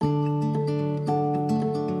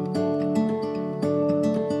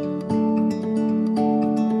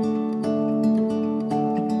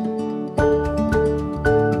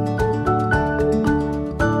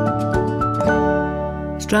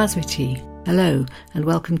Здравствуйте. Hello and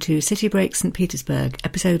welcome to City Break St. Petersburg,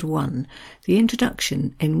 Episode 1, the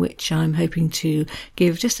introduction in which I'm hoping to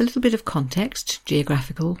give just a little bit of context,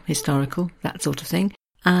 geographical, historical, that sort of thing,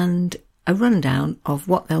 and a rundown of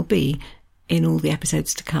what there'll be in all the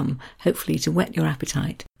episodes to come, hopefully to whet your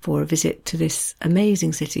appetite for a visit to this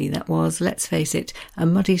amazing city that was, let's face it, a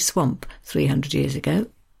muddy swamp 300 years ago,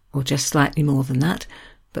 or just slightly more than that,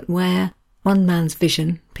 but where one man's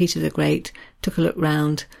vision, Peter the Great, took a look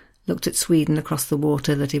round, looked at Sweden across the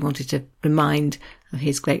water that he wanted to remind of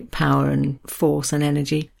his great power and force and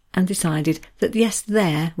energy, and decided that yes,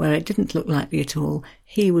 there, where it didn't look likely at all,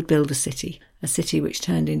 he would build a city which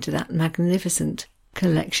turned into that magnificent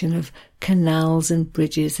collection of canals and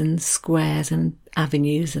bridges and squares and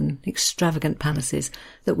avenues and extravagant palaces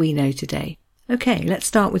that we know today. Okay, let's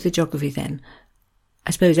start with the geography then. I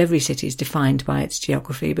suppose every city is defined by its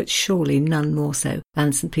geography, but surely none more so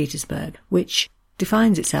than St. Petersburg, which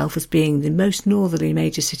defines itself as being the most northerly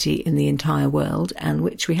major city in the entire world, and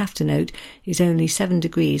which we have to note is only 7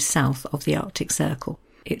 degrees south of the Arctic Circle.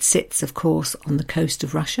 It sits, of course, on the coast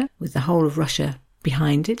of Russia, with the whole of Russia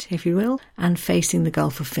behind it, if you will, and facing the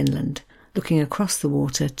Gulf of Finland, looking across the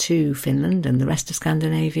water to Finland and the rest of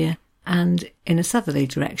Scandinavia. And in a southerly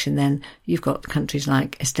direction then, you've got countries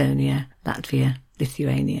like Estonia, Latvia,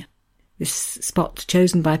 Lithuania. This spot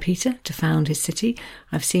chosen by Peter to found his city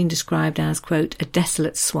I've seen described as, quote, a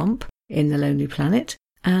desolate swamp in The Lonely Planet,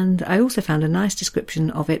 and I also found a nice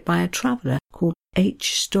description of it by a traveller called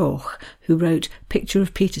H. Storch, who wrote Picture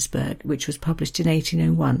of Petersburg, which was published in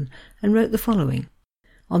 1801, and wrote the following.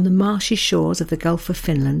 On the marshy shores of the Gulf of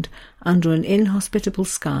Finland, under an inhospitable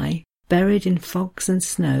sky, buried in fogs and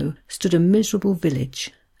snow, stood a miserable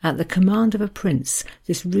village. At the command of a prince,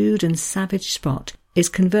 this rude and savage spot is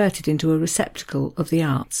converted into a receptacle of the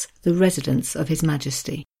arts, the residence of His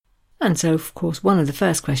Majesty. And so, of course, one of the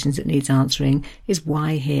first questions that needs answering is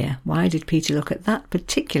why here? Why did Peter look at that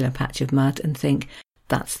particular patch of mud and think,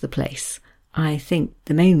 that's the place? I think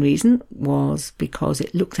the main reason was because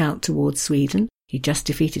it looked out towards Sweden. He just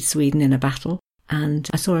defeated Sweden in a battle, and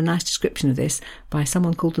I saw a nice description of this by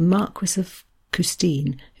someone called the Marquis of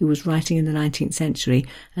Custine, who was writing in the 19th century,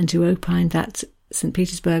 and who opined that St.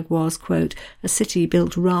 Petersburg was, quote, a city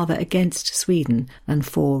built rather against Sweden than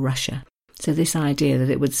for Russia. So this idea that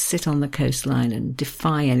it would sit on the coastline and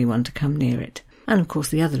defy anyone to come near it. And of course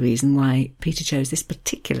the other reason why Peter chose this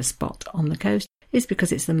particular spot on the coast is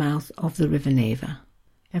because it's the mouth of the River Neva.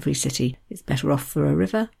 Every city is better off for a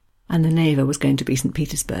river, and the Neva was going to be St.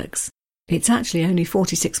 Petersburg's. It's actually only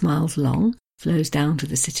 46 miles long, flows down to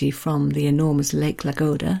the city from the enormous Lake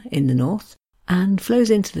Ladoga in the north, and flows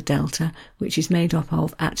into the delta, which is made up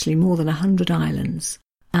of actually more than 100 islands.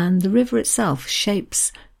 And the river itself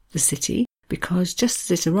shapes the city because just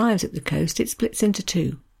as it arrives at the coast, it splits into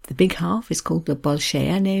two. The big half is called the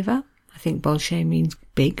Bolshaya Neva. I think Bolshaya means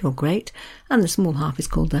big or great, and the small half is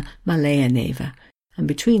called the Malaya Neva. And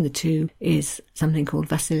between the two is something called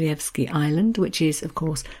Vasilyevsky Island, which is, of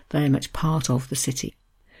course, very much part of the city.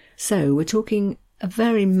 So we're talking a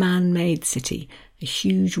very man-made city. A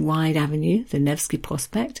huge wide avenue, the Nevsky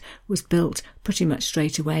Prospect, was built pretty much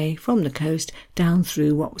straight away from the coast down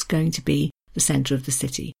through what was going to be the centre of the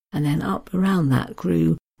city. And then up around that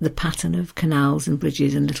grew the pattern of canals and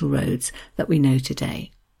bridges and little roads that we know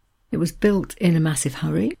today. It was built in a massive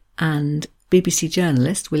hurry, and BBC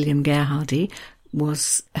journalist William Gerhardy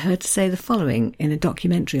was heard to say the following in a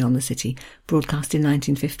documentary on the city, broadcast in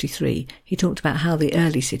 1953. He talked about how the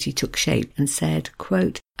early city took shape and said,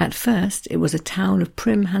 quote, at first it was a town of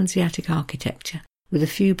prim Hanseatic architecture, with a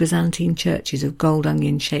few Byzantine churches of gold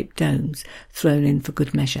onion-shaped domes thrown in for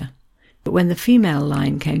good measure. But when the female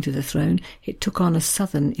line came to the throne, it took on a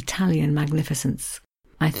southern Italian magnificence.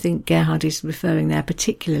 I think Gerhard is referring there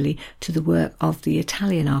particularly to the work of the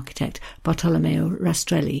Italian architect Bartolomeo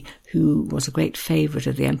Rastrelli, who was a great favourite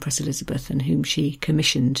of the Empress Elizabeth and whom she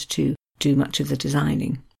commissioned to do much of the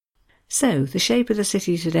designing. So, the shape of the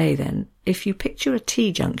city today then, if you picture a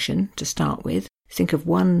T-junction to start with, think of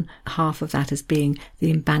one half of that as being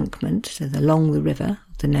the embankment, so along the river,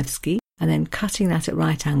 the Nevsky, and then cutting that at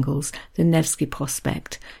right angles, the Nevsky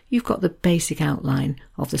Prospect, you've got the basic outline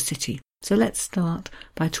of the city. So let's start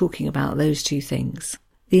by talking about those two things.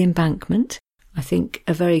 The embankment, I think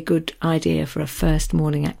a very good idea for a first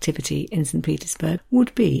morning activity in St. Petersburg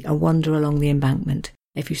would be a wander along the embankment.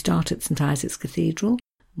 If you start at St. Isaac's Cathedral,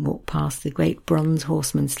 walk past the great bronze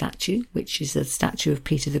horseman statue, which is a statue of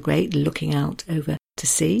Peter the Great looking out over to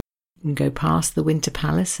sea, and go past the Winter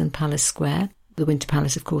Palace and Palace Square, the Winter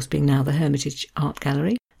Palace of course being now the Hermitage Art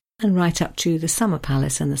Gallery, and right up to the Summer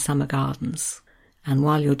Palace and the Summer Gardens. And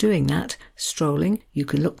while you're doing that, strolling, you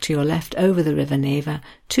can look to your left over the river Neva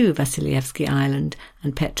to Vasilievsky Island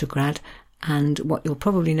and Petrograd. And what you'll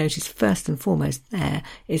probably notice first and foremost there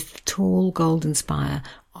is the tall golden spire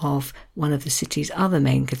of one of the city's other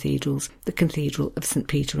main cathedrals, the Cathedral of St.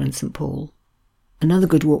 Peter and St. Paul. Another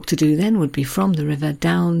good walk to do then would be from the river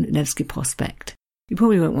down Nevsky Prospect. You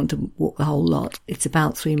probably won't want to walk the whole lot. It's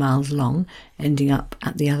about 3 miles long, ending up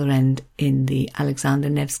at the other end in the Alexander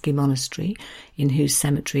Nevsky Monastery, in whose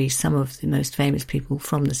cemetery some of the most famous people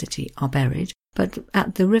from the city are buried. But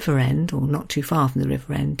at the river end, or not too far from the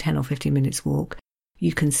river end, 10 or 15 minutes walk,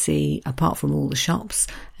 you can see, apart from all the shops,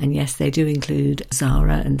 and yes, they do include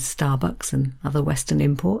Zara and Starbucks and other Western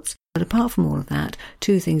imports, but apart from all of that,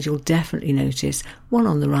 two things you'll definitely notice, one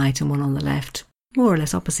on the right and one on the left, more or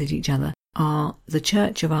less opposite each other, are the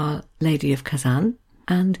Church of Our Lady of Kazan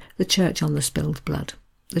and the Church on the Spilled Blood.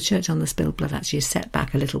 The Church on the Spilled Blood actually is set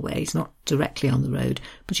back a little ways, not directly on the road,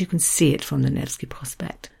 but you can see it from the Nevsky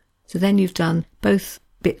Prospect. So then you've done both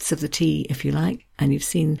bits of the T, if you like, and you've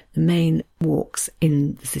seen the main walks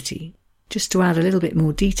in the city. Just to add a little bit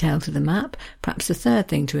more detail to the map, perhaps the third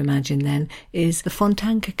thing to imagine then is the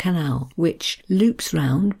Fontanka Canal, which loops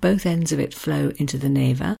round, both ends of it flow into the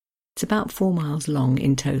Neva. It's about 4 miles long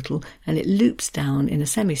in total, and it loops down in a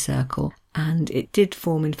semicircle, and it did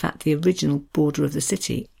form, in fact, the original border of the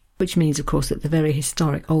city, which means, of course, that the very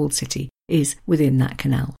historic old city is within that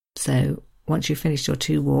canal. So once you've finished your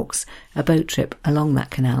 2 walks, a boat trip along that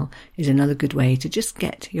canal is another good way to just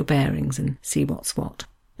get your bearings and see what's what.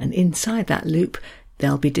 And inside that loop,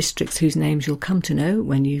 there'll be districts whose names you'll come to know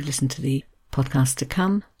when you listen to the podcast to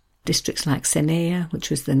come. Districts like Seneia,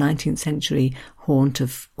 which was the 19th century haunt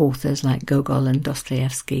of authors like Gogol and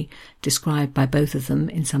Dostoevsky, described by both of them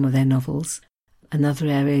in some of their novels. Another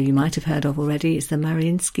area you might have heard of already is the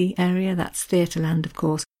Mariinsky area. That's Theatreland, of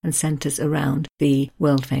course, and centres around the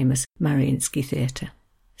world-famous Mariinsky Theatre.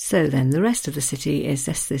 So then the rest of the city is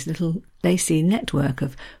just this little lacy network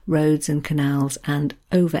of roads and canals and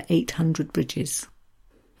over 800 bridges.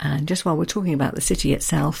 And just while we're talking about the city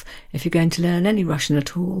itself, if you're going to learn any Russian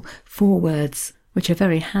at all, 4 words which are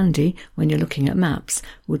very handy when you're looking at maps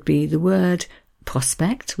would be the word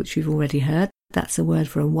prospect, which we've already heard. That's a word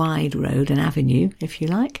for a wide road, an avenue, if you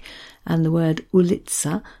like. And the word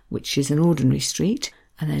ulitsa, which is an ordinary street.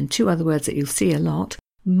 And then 2 other words that you'll see a lot.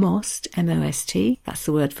 Most, M-O-S-T, that's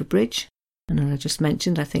the word for bridge. And as I just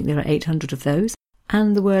mentioned, I think there are 800 of those.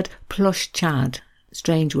 And the word ploshchad,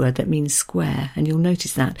 strange word that means square, and you'll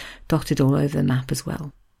notice that dotted all over the map as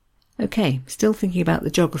well. Okay, still thinking about the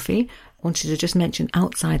geography, I wanted to just mention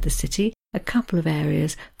outside the city a couple of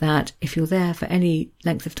areas that, if you're there for any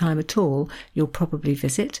length of time at all, you'll probably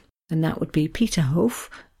visit, and that would be Peterhof,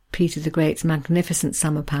 Peter the Great's magnificent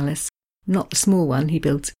summer palace, not the small one he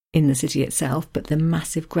built in the city itself, but the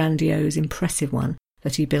massive, grandiose, impressive one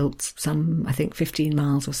that he built some, I think, 15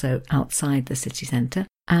 miles or so outside the city centre.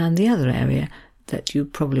 And the other area that you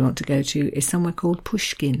probably want to go to is somewhere called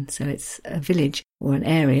Pushkin. So it's a village or an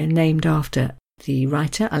area named after the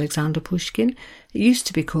writer Alexander Pushkin. It used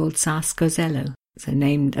to be called Tsarskoye, so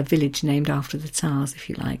a village named after the Tsars, if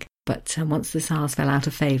you like. But once the Tsars fell out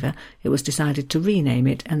of favour, it was decided to rename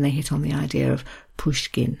it, and they hit on the idea of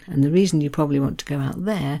Pushkin. And the reason you probably want to go out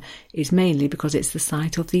there is mainly because it's the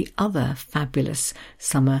site of the other fabulous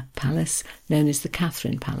summer palace known as the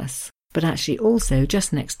Catherine Palace. But actually also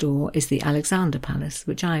just next door is the Alexander Palace,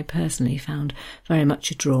 which I personally found very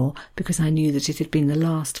much a draw because I knew that it had been the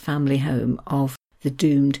last family home of the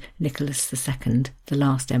doomed Nicholas II, the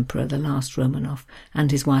last emperor, the last Romanov,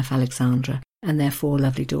 and his wife Alexandra, and their 4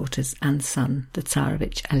 lovely daughters and son, the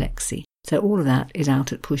Tsarevich Alexei. So all of that is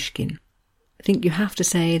out at Pushkin. I think you have to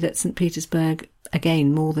say that St. Petersburg,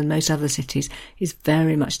 again, more than most other cities, is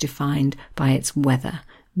very much defined by its weather.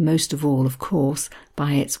 Most of all, of course,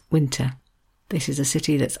 by its winter. This is a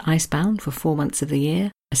city that's icebound for 4 months of the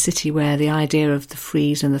year, a city where the idea of the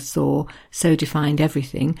freeze and the thaw so defined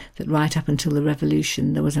everything that right up until the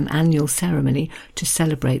revolution there was an annual ceremony to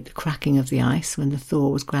celebrate the cracking of the ice when the thaw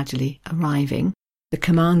was gradually arriving. The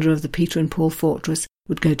commander of the Peter and Paul fortress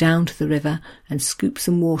would go down to the river and scoop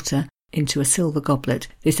some water into a silver goblet,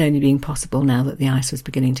 this only being possible now that the ice was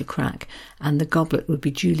beginning to crack, and the goblet would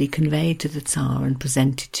be duly conveyed to the Tsar and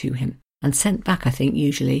presented to him, and sent back, I think,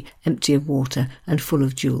 usually empty of water and full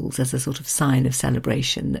of jewels as a sort of sign of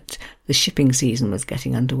celebration that the shipping season was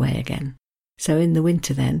getting underway again. So in the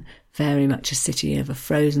winter then, very much a city of a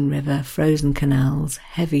frozen river, frozen canals,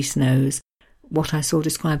 heavy snows, what I saw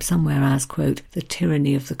described somewhere as, quote, the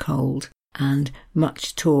tyranny of the cold. and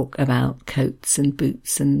much talk about coats and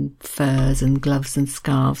boots and furs and gloves and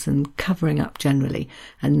scarves and covering up generally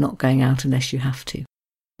and not going out unless you have to.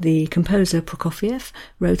 The composer Prokofiev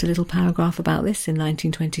wrote a little paragraph about this in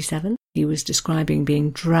 1927. He was describing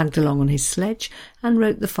being dragged along on his sledge and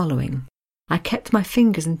wrote the following: "I kept my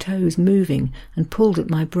fingers and toes moving and pulled at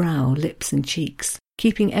my brow, lips and cheeks.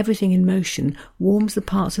 Keeping everything in motion warms the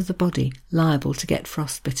parts of the body liable to get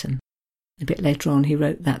frostbitten." A bit later on he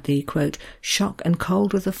wrote that the, quote, "shock and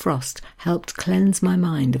cold of the frost helped cleanse my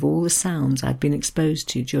mind of all the sounds I'd been exposed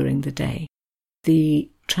to during the day." The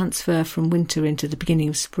transfer from winter into the beginning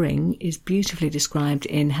of spring is beautifully described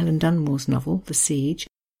in Helen Dunmore's novel, The Siege.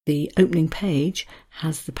 The opening page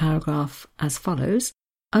has the paragraph as follows: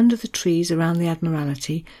 "Under the trees around the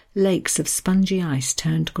Admiralty, lakes of spongy ice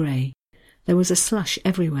turned grey. There was a slush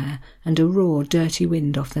everywhere and a raw, dirty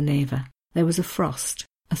wind off the Neva. There was a frost,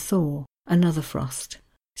 a thaw, another frost."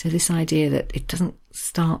 So this idea that it doesn't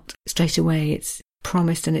start straight away, it's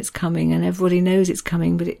promised and it's coming and everybody knows it's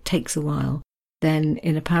coming, but it takes a while. Then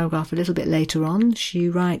in a paragraph a little bit later on, she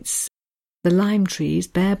writes, "The lime trees'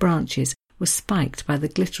 bare branches were spiked by the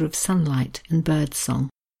glitter of sunlight and bird song.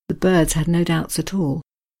 The birds had no doubts at all.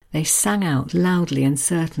 They sang out loudly and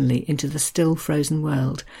certainly into the still frozen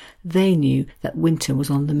world. They knew that winter was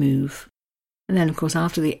on the move." And then, of course,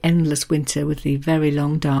 after the endless winter with the very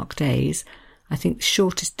long dark days, I think the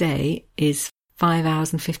shortest day is 5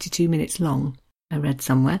 hours and 52 minutes long, I read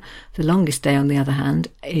somewhere. The longest day, on the other hand,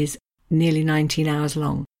 is nearly 19 hours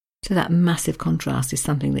long. So that massive contrast is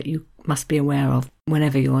something that you must be aware of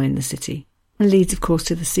whenever you're in the city. And leads, of course,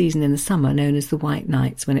 to the season in the summer known as the White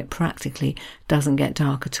Nights, when it practically doesn't get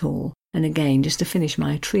dark at all. And again, just to finish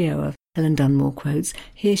my trio of Helen Dunmore quotes,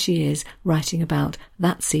 here she is writing about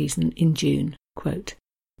that season in June. Quote,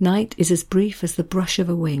 "Night is as brief as the brush of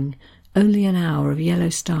a wing, only an hour of yellow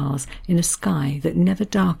stars in a sky that never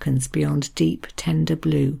darkens beyond deep, tender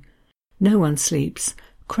blue. No one sleeps.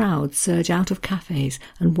 Crowds surge out of cafes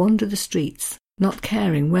and wander the streets, not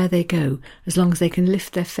caring where they go as long as they can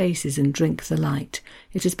lift their faces and drink the light.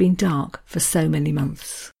 It has been dark for so many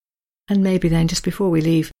months." And maybe then, just before we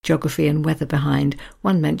leave geography and weather behind,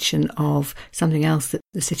 one mention of something else that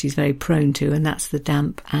the city's very prone to, and that's the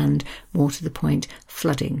damp and, more to the point,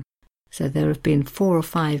 flooding. So there have been 4 or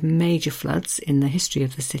 5 major floods in the history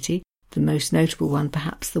of the city. The most notable one,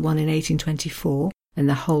 perhaps the one in 1824, when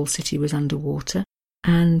the whole city was underwater.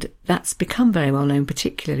 And that's become very well known,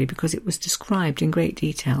 particularly because it was described in great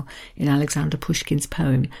detail in Alexander Pushkin's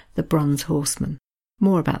poem, The Bronze Horseman.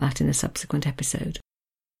 More about that in a subsequent episode.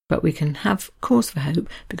 But we can have cause for hope,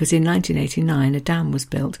 because in 1989 a dam was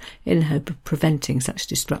built in hope of preventing such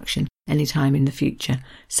destruction any time in the future.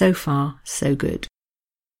 So far, so good.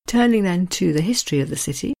 Turning then to the history of the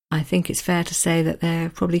city, I think it's fair to say that there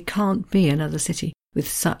probably can't be another city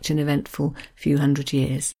with such an eventful few hundred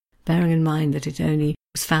years. Bearing in mind that it only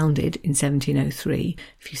was founded in 1703,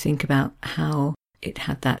 if you think about how it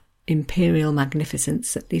had that imperial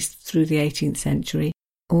magnificence, at least through the 18th century,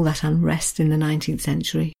 all that unrest in the 19th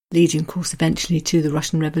century, leading, of course, eventually to the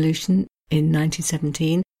Russian Revolution in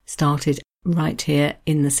 1917, started right here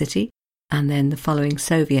in the city, and then the following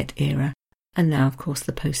Soviet era, and now, of course,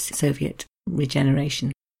 the post-Soviet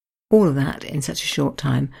regeneration. All of that in such a short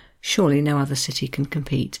time, surely no other city can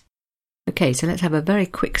compete. Okay, so let's have a very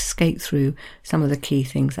quick skate through some of the key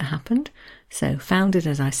things that happened. So, founded,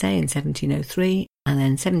 as I say, in 1703, and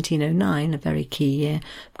then 1709, a very key year,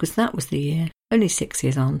 because that was the year, only 6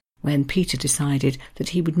 years on, when Peter decided that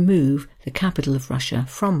he would move the capital of Russia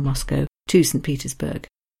from Moscow to St. Petersburg.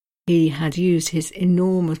 He had used his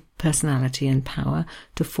enormous personality and power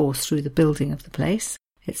to force through the building of the place.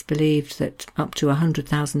 It's believed that up to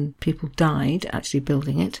 100,000 people died actually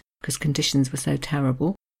building it, because conditions were so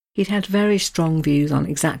terrible. He'd had very strong views on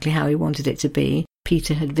exactly how he wanted it to be.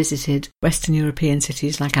 Peter had visited Western European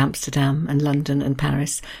cities like Amsterdam and London and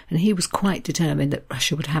Paris, and he was quite determined that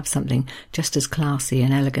Russia would have something just as classy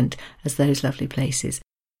and elegant as those lovely places.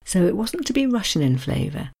 So it wasn't to be Russian in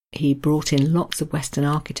flavour. He brought in lots of Western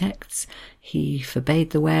architects. He forbade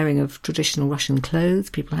the wearing of traditional Russian clothes.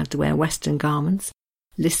 People had to wear Western garments.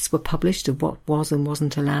 Lists were published of what was and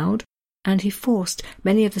wasn't allowed. And he forced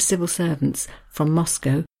many of the civil servants from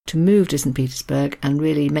Moscow to move to St. Petersburg and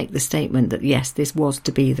really make the statement that, yes, this was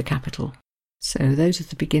to be the capital. So those are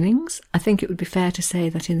the beginnings. I think it would be fair to say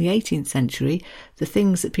that in the 18th century, the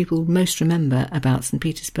things that people most remember about St.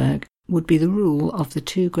 Petersburg would be the rule of the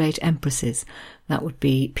 2 great empresses. That would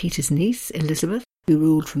be Peter's niece, Elizabeth, who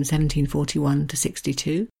ruled from 1741 to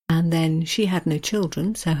 62, and then she had no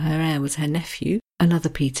children, so her heir was her nephew, another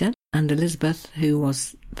Peter, and Elizabeth, who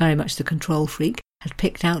was very much the control freak, had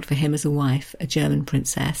picked out for him as a wife a German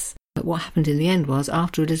princess. But what happened in the end was,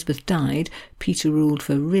 after Elizabeth died, Peter ruled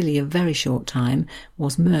for really a very short time,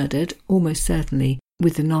 was murdered, almost certainly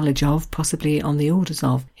with the knowledge of, possibly on the orders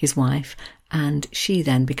of, his wife, and she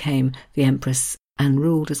then became the Empress and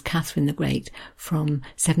ruled as Catherine the Great from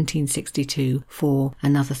 1762 for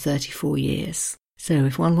another 34 years. So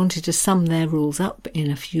if one wanted to sum their rules up in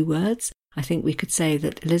a few words, I think we could say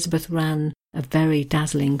that Elizabeth ran a very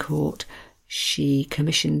dazzling court. She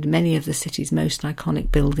commissioned many of the city's most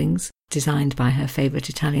iconic buildings, designed by her favourite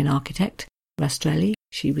Italian architect, Rastrelli.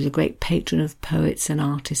 She was a great patron of poets and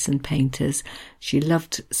artists and painters. She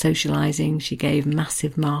loved socialising. She gave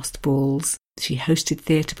massive masked balls. She hosted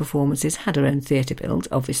theatre performances, had her own theatre build,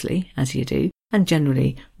 obviously, as you do, and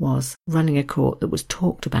generally was running a court that was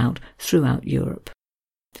talked about throughout Europe.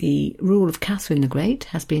 The rule of Catherine the Great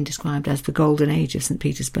has been described as the golden age of St.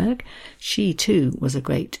 Petersburg. She, too, was a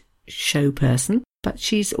great show person, but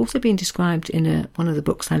she's also been described in one of the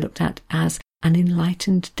books I looked at as an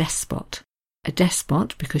enlightened despot. A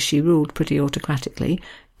despot because she ruled pretty autocratically,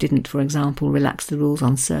 didn't, for example, relax the rules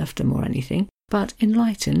on serfdom or anything, but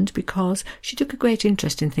enlightened because she took a great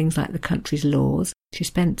interest in things like the country's laws. She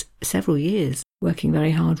spent several years working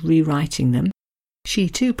very hard rewriting them. She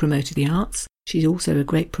too promoted the arts. She's also a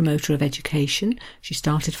great promoter of education. She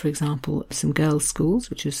started, for example, some girls'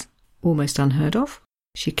 schools, which was almost unheard of.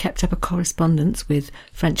 She kept up a correspondence with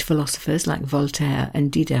French philosophers like Voltaire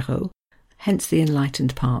and Diderot, hence the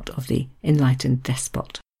enlightened part of the enlightened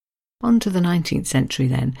despot. On to the 19th century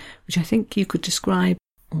then, which I think you could describe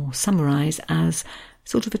or summarise as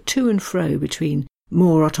sort of a to and fro between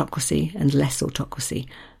more autocracy and less autocracy.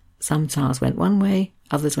 Some Tsars went one way,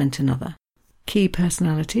 others went another. Key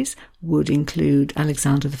personalities would include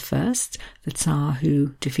Alexander I, the Tsar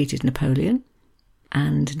who defeated Napoleon,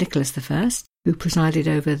 and Nicholas I, who presided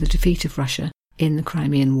over the defeat of Russia in the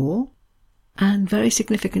Crimean War, and very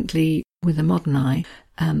significantly, with a modern eye,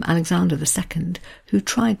 Alexander II, who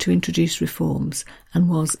tried to introduce reforms and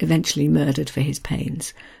was eventually murdered for his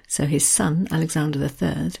pains. So his son, Alexander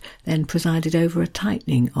III, then presided over a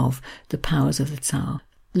tightening of the powers of the Tsar,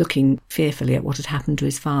 looking fearfully at what had happened to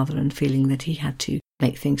his father and feeling that he had to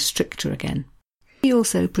make things stricter again. He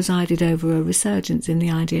also presided over a resurgence in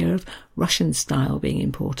the idea of Russian style being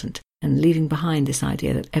important, and leaving behind this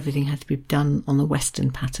idea that everything had to be done on the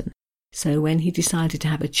Western pattern. So when he decided to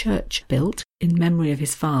have a church built in memory of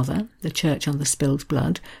his father, the church on the spilled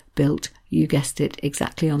blood, built, you guessed it,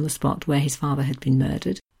 exactly on the spot where his father had been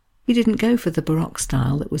murdered, he didn't go for the Baroque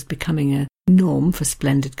style that was becoming a norm for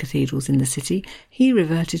splendid cathedrals in the city. He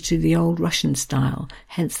reverted to the old Russian style,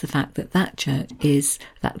 hence the fact that that church is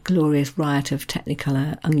that glorious riot of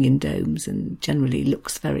technicolor onion domes and generally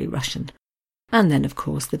looks very Russian. And then, of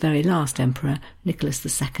course, the very last emperor, Nicholas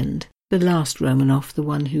II, the last Romanov, the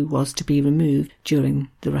one who was to be removed during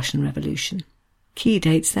the Russian Revolution. Key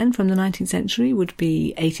dates then from the 19th century would be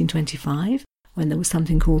 1825, when there was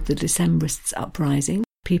something called the Decembrists' uprising,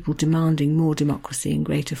 people demanding more democracy and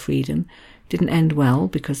greater freedom. Didn't end well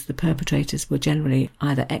because the perpetrators were generally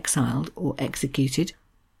either exiled or executed.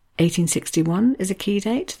 1861 is a key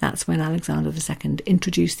date. That's when Alexander II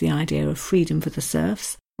introduced the idea of freedom for the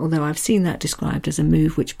serfs, although I've seen that described as a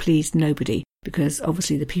move which pleased nobody, because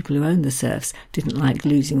obviously the people who owned the serfs didn't like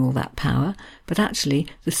losing all that power, but actually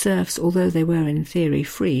the serfs, although they were in theory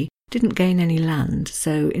free, didn't gain any land,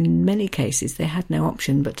 so in many cases they had no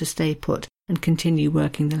option but to stay put and continue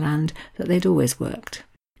working the land that they'd always worked.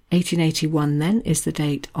 1881 then is the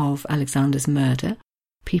date of Alexander's murder.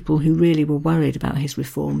 People who really were worried about his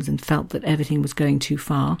reforms and felt that everything was going too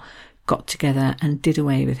far got together and did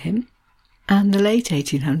away with him. And the late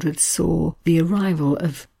 1800s saw the arrival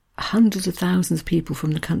of hundreds of thousands of people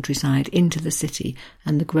from the countryside into the city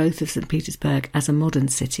and the growth of St. Petersburg as a modern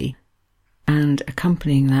city, and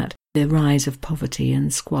accompanying that, the rise of poverty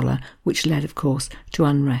and squalor, which led, of course, to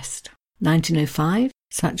unrest. 1905,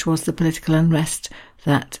 such was the political unrest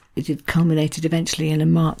that it had culminated eventually in a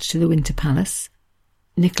march to the Winter Palace.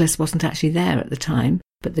 Nicholas wasn't actually there at the time,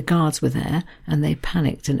 but the guards were there, and they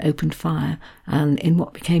panicked and opened fire, and in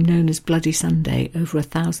what became known as Bloody Sunday, over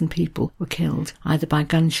 1,000 people were killed, either by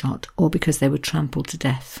gunshot or because they were trampled to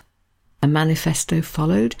death. A manifesto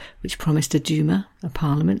followed, which promised a Duma, a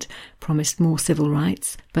parliament, promised more civil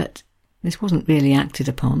rights, but this wasn't really acted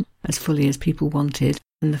upon as fully as people wanted,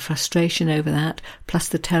 and the frustration over that, plus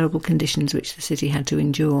the terrible conditions which the city had to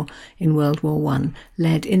endure in World War I,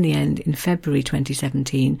 led in the end, in February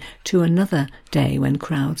 2017, to another day when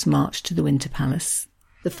crowds marched to the Winter Palace.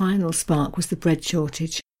 The final spark was the bread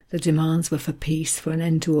shortage. The demands were for peace, for an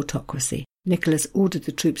end to autocracy. Nicholas ordered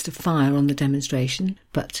the troops to fire on the demonstration,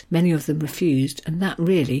 but many of them refused, and that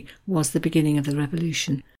really was the beginning of the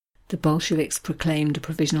revolution. The Bolsheviks proclaimed a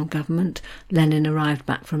provisional government, Lenin arrived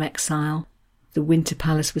back from exile, the Winter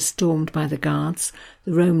Palace was stormed by the Guards,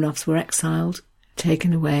 the Romanovs were exiled,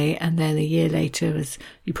 taken away, and then a year later, as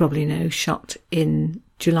you probably know, shot in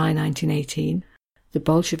July 1918. The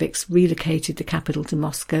Bolsheviks relocated the capital to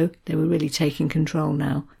Moscow. They were really taking control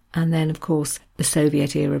now. And then, of course, the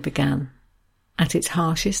Soviet era began. At its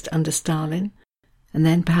harshest under Stalin, and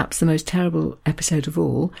then perhaps the most terrible episode of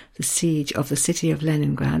all, the siege of the city of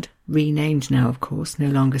Leningrad, renamed now, of course, no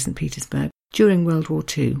longer St. Petersburg, during World War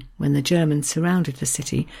II, when the Germans surrounded the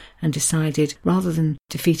city and decided, rather than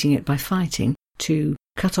defeating it by fighting, to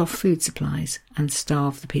cut off food supplies and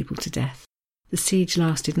starve the people to death. The siege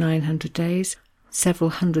lasted 900 days. Several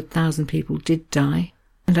 100,000 people did die.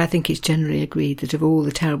 And I think it's generally agreed that of all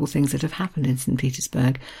the terrible things that have happened in St.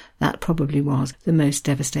 Petersburg, that probably was the most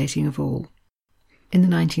devastating of all. In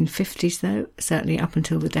the 1950s, though, certainly up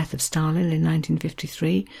until the death of Stalin in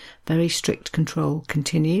 1953, very strict control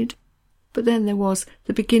continued. But then there was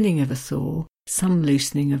the beginning of a thaw, some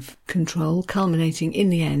loosening of control, culminating in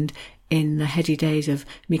the end in the heady days of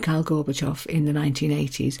Mikhail Gorbachev in the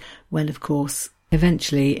 1980s, when, of course,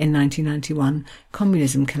 eventually, in 1991,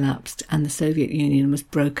 communism collapsed and the Soviet Union was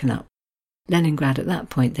broken up. Leningrad at that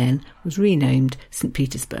point then was renamed St.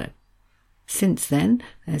 Petersburg. Since then,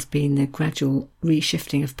 there's been the gradual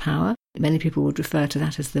reshifting of power. Many people would refer to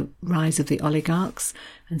that as the rise of the oligarchs,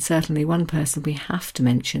 and certainly one person we have to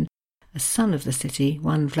mention, a son of the city,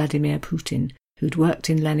 one Vladimir Putin, who'd worked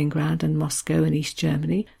in Leningrad and Moscow and East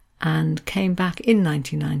Germany, and came back in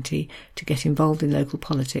 1990 to get involved in local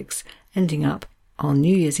politics, ending up on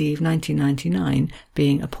New Year's Eve 1999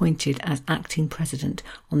 being appointed as acting president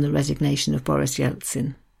on the resignation of Boris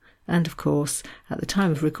Yeltsin. And of course, at the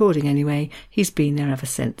time of recording anyway, he's been there ever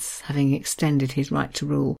since, having extended his right to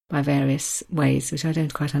rule by various ways, which I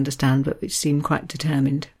don't quite understand, but which seem quite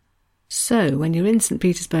determined. So, when you're in St.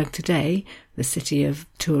 Petersburg today, the city of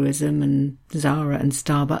tourism and Zara and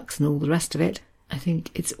Starbucks and all the rest of it, I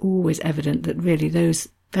think it's always evident that really those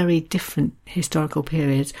very different historical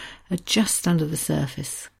periods are just under the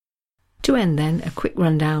surface. To end then, a quick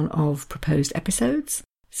rundown of proposed episodes.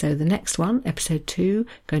 So the next one, episode 2,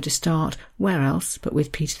 going to start where else but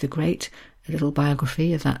with Peter the Great, a little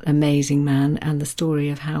biography of that amazing man and the story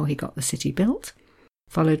of how he got the city built,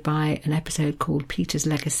 followed by an episode called Peter's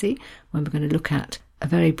Legacy, when we're going to look at a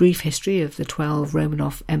very brief history of the 12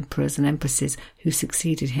 Romanov emperors and empresses who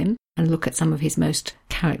succeeded him, and look at some of his most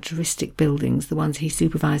characteristic buildings, the ones he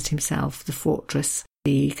supervised himself, the fortress,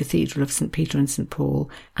 the Cathedral of St. Peter and St. Paul,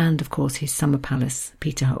 and of course his summer palace,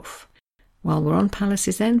 Peterhof. While we're on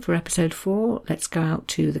palaces then, for episode 4, let's go out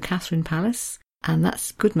to the Catherine Palace, and that's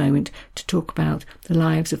a good moment to talk about the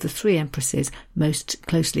lives of the 3 empresses most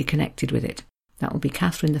closely connected with it. That will be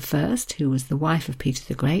Catherine I, who was the wife of Peter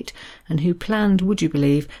the Great, and who planned, would you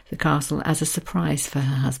believe, the castle as a surprise for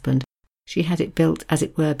her husband. She had it built, as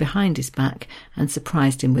it were, behind his back and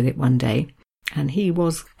surprised him with it one day. And he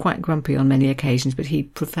was quite grumpy on many occasions, but he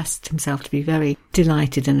professed himself to be very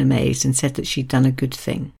delighted and amazed and said that she'd done a good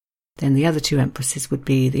thing. Then the other 2 empresses would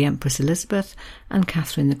be the Empress Elizabeth and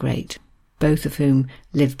Catherine the Great, both of whom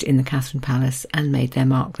lived in the Catherine Palace and made their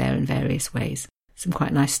mark there in various ways. Some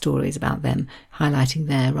quite nice stories about them, highlighting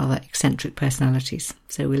their rather eccentric personalities.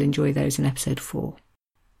 So we'll enjoy those in episode 4.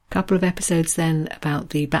 Couple of episodes then about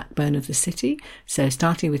the backbone of the city, so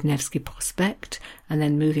starting with Nevsky Prospect and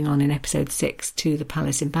then moving on in episode 6 to the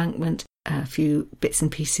Palace Embankment, a few bits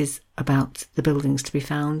and pieces about the buildings to be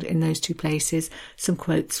found in those 2 places, some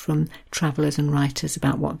quotes from travellers and writers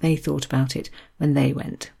about what they thought about it when they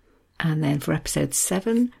went. And then for episode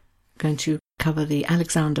 7, going to cover the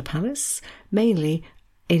Alexander Palace, mainly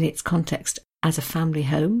in its context as a family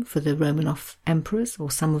home for the Romanov emperors,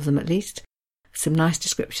 or some of them at least. Some nice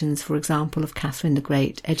descriptions, for example, of Catherine the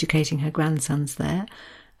Great educating her grandsons there,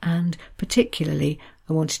 and particularly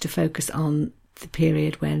I wanted to focus on the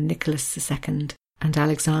period when Nicholas II and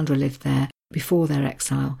Alexandra lived there before their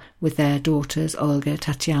exile, with their daughters Olga,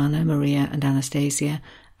 Tatiana, Maria and Anastasia,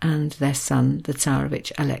 and their son, the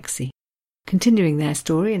Tsarevich Alexei. Continuing their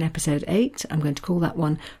story in episode 8, I'm going to call that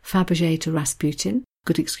one Fabergé to Rasputin.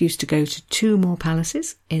 Good excuse to go to 2 more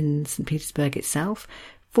palaces in St. Petersburg itself,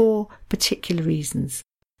 for particular reasons.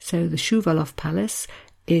 So the Shuvalov Palace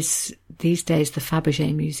is these days the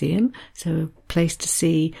Fabergé Museum, so a place to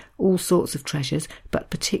see all sorts of treasures, but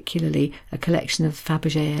particularly a collection of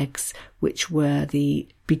Fabergé eggs, which were the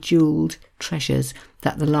bejewelled treasures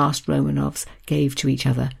that the last Romanovs gave to each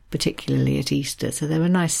other, particularly at Easter. So they're a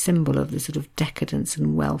nice symbol of the sort of decadence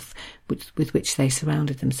and wealth with which they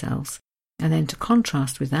surrounded themselves. And then to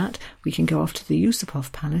contrast with that, we can go off to the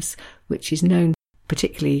Yusupov Palace, which is known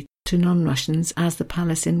particularly to non-Russians as the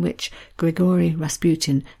palace in which Grigory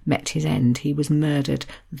Rasputin met his end. He was murdered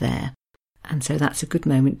there. And so that's a good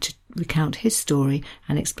moment to recount his story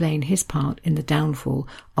and explain his part in the downfall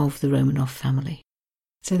of the Romanov family.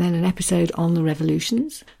 So then an episode on the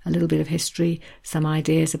revolutions, a little bit of history, some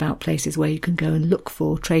ideas about places where you can go and look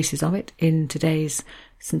for traces of it in today's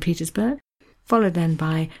St. Petersburg, followed then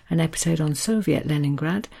by an episode on Soviet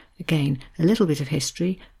Leningrad, again a little bit of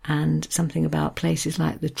history and something about places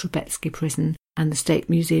like the Trubetsky prison and the State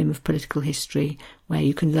Museum of Political History, where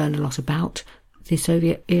you can learn a lot about the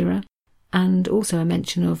Soviet era, and also a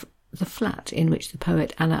mention of the flat in which the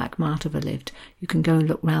poet Anna Akhmatova lived. You can go and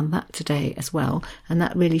look round that today as well, and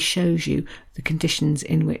that really shows you the conditions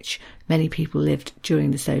in which many people lived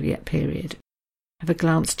during the Soviet period. Have a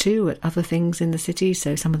glance too at other things in the city,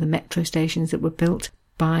 so some of the metro stations that were built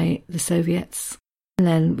by the Soviets. And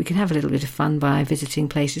then we can have a little bit of fun by visiting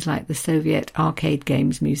places like the Soviet Arcade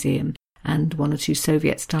Games Museum and one or two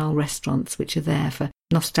Soviet-style restaurants which are there for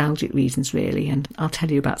nostalgic reasons really, and I'll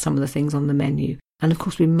tell you about some of the things on the menu. And of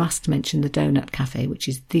course we must mention the Donut Cafe, which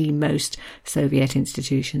is the most Soviet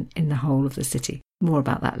institution in the whole of the city. More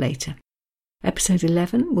about that later. Episode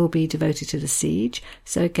 11 will be devoted to the siege,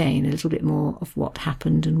 so again a little bit more of what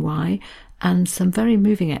happened and why, and some very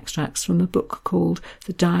moving extracts from a book called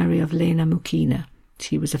The Diary of Lena Mukina.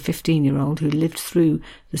 She was a 15-year-old who lived through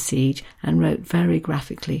the siege and wrote very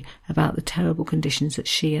graphically about the terrible conditions that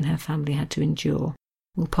she and her family had to endure.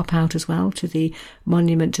 We'll pop out as well to the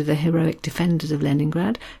monument to the heroic defenders of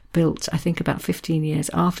Leningrad, built I think about 15 years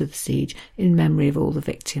after the siege in memory of all the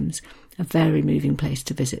victims. A very moving place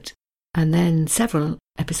to visit. And then several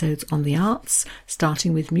episodes on the arts,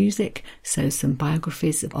 starting with music, so some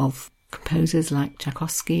biographies of composers like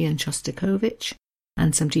Tchaikovsky and Shostakovich,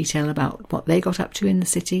 and some detail about what they got up to in the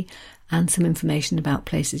city, and some information about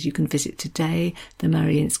places you can visit today, the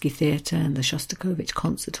Mariinsky Theatre and the Shostakovich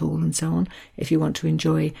Concert Hall and so on, if you want to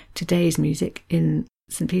enjoy today's music in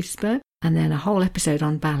St. Petersburg. And then a whole episode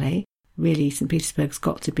on ballet. Really, St. Petersburg's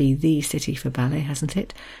got to be the city for ballet, hasn't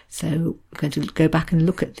it? So we're going to go back and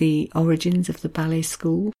look at the origins of the ballet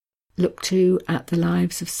school, look too at the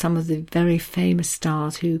lives of some of the very famous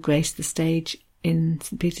stars who graced the stage in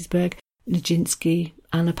St. Petersburg, Nijinsky,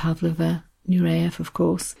 Anna Pavlova, Nureyev, of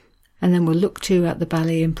course. And then we'll look too at the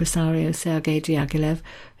ballet impresario Sergei Diaghilev,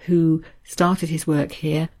 who started his work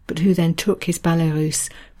here, but who then took his Ballet Russe,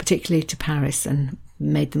 particularly to Paris, and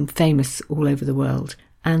made them famous all over the world.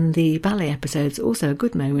 And the ballet episode's also a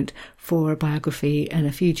good moment for a biography and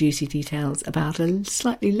a few juicy details about a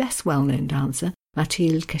slightly less well-known dancer,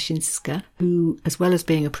 Mathilde Kaczynska, who, as well as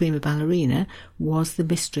being a prima ballerina, was the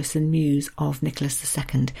mistress and muse of Nicholas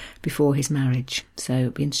II before his marriage. So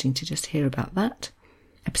it'll be interesting to just hear about that.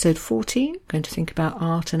 Episode 14, going to think about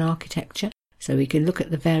art and architecture. So we can look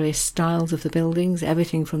at the various styles of the buildings,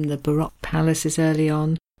 everything from the Baroque palaces early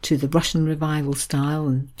on to the Russian Revival style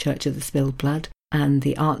and Church of the Spilled Blood, and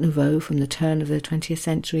the Art Nouveau from the turn of the 20th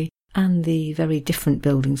century, and the very different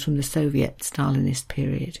buildings from the Soviet Stalinist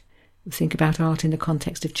period. We'll think about art in the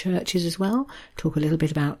context of churches as well, talk a little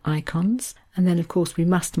bit about icons, and then of course we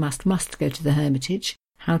must go to the Hermitage.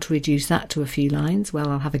 How to reduce that to a few lines? Well,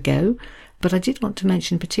 I'll have a go. But I did want to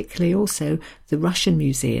mention particularly also the Russian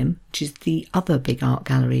Museum, which is the other big art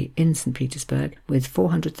gallery in St. Petersburg, with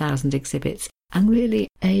 400,000 exhibits, and really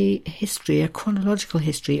a chronological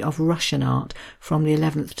history of Russian art from the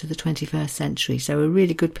 11th to the 21st century. So a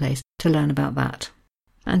really good place to learn about that.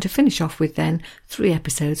 And to finish off with then 3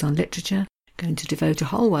 episodes on literature, going to devote a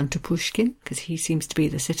whole one to Pushkin, because he seems to be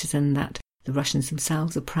the citizen that the Russians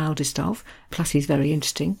themselves are proudest of. Plus he's very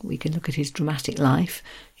interesting. We can look at his dramatic life,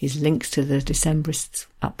 his links to the Decembrists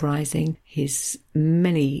uprising, his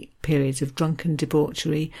many periods of drunken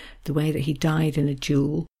debauchery, the way that he died in a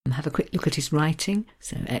duel. Have a quick look at his writing,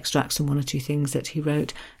 so extracts from 1 or 2 things that he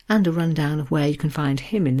wrote, and a rundown of where you can find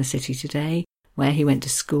him in the city today, where he went to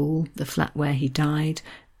school, the flat where he died,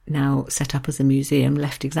 now set up as a museum,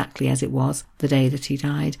 left exactly as it was the day that he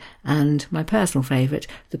died, and my personal favourite,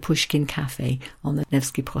 the Pushkin Cafe on the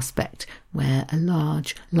Nevsky Prospect, where a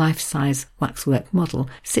large life-size waxwork model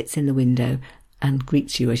sits in the window and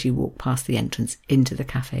greets you as you walk past the entrance into the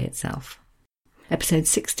cafe itself. Episode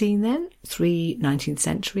 16 then, 3 19th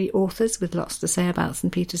century authors with lots to say about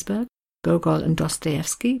St. Petersburg. Gogol and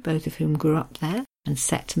Dostoevsky, both of whom grew up there and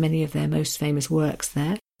set many of their most famous works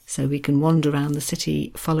there. So we can wander around the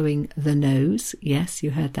city following the nose. Yes,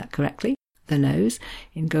 you heard that correctly. The nose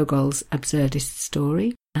in Gogol's absurdist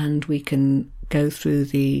story. And we can go through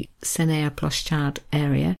the Senaya Ploshchad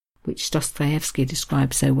area, which Dostoevsky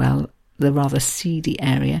describes so well, the rather seedy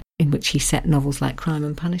area in which he set novels like Crime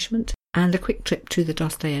and Punishment, and a quick trip to the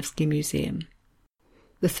Dostoevsky Museum.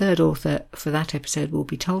 The third author for that episode will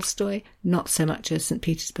be Tolstoy, not so much a St.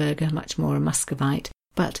 Petersburger, much more a Muscovite,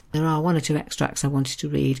 but there are 1 or 2 extracts I wanted to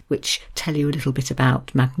read which tell you a little bit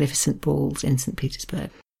about magnificent balls in St.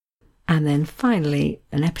 Petersburg. And then finally,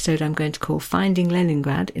 an episode I'm going to call Finding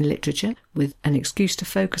Leningrad in Literature, with an excuse to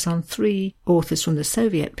focus on 3 authors from the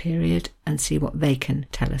Soviet period and see what they can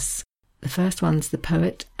tell us. The first one's the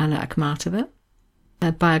poet Anna Akhmatova.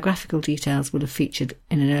 Her biographical details would have featured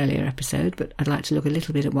in an earlier episode, but I'd like to look a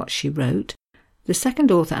little bit at what she wrote. The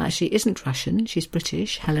second author actually isn't Russian, she's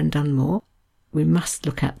British, Helen Dunmore. We must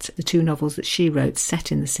look at the 2 novels that she wrote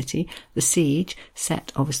set in the city, The Siege,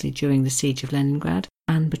 set obviously during the Siege of Leningrad,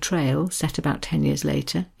 and Betrayal, set about 10 years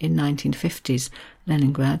later in 1950s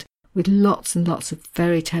Leningrad, with lots and lots of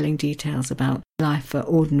very telling details about life for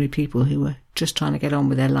ordinary people who were just trying to get on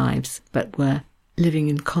with their lives, but were living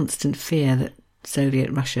in constant fear that Soviet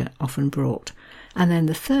Russia often brought. And then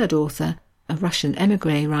the third author, a Russian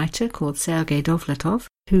émigré writer called Sergei Dovlatov,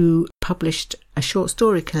 who published a short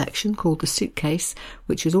story collection called The Suitcase,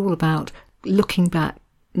 which was all about looking back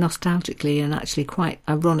nostalgically and actually quite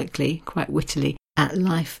ironically, quite wittily, at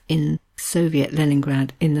life in Soviet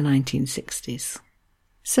Leningrad in the 1960s.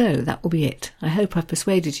 So that will be it. I hope I've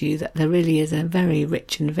persuaded you that there really is a very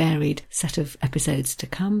rich and varied set of episodes to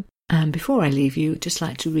come. And before I leave you, I'd just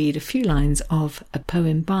like to read a few lines of a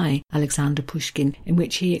poem by Alexander Pushkin in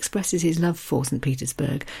which he expresses his love for St.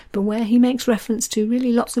 Petersburg, but where he makes reference to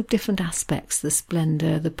really lots of different aspects: the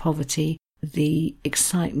splendour, the poverty, the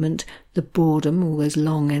excitement, the boredom, all those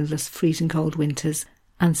long, endless, freezing cold winters,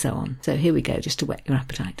 and so on. So here we go, just to whet your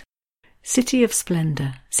appetite. City of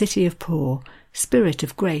splendour, city of poor, spirit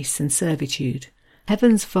of grace and servitude,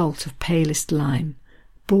 heaven's vault of palest lime,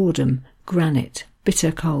 boredom, granite,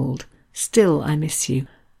 bitter cold, still I miss you.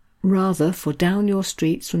 Rather, for down your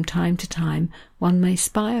streets from time to time one may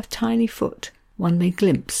spy a tiny foot, one may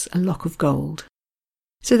glimpse a lock of gold.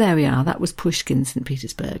 So there we are, that was Pushkin's St.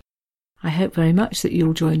 Petersburg. I hope very much that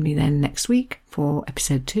you'll join me then next week for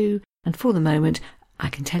episode 2, and for the moment I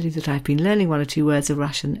can tell you that I've been learning 1 or 2 words of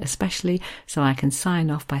Russian especially, so I can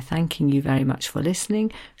sign off by thanking you very much for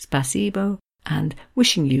listening, spasibo, and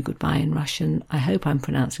wishing you goodbye in Russian. I hope I'm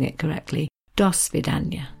pronouncing it correctly. До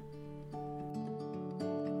свидания.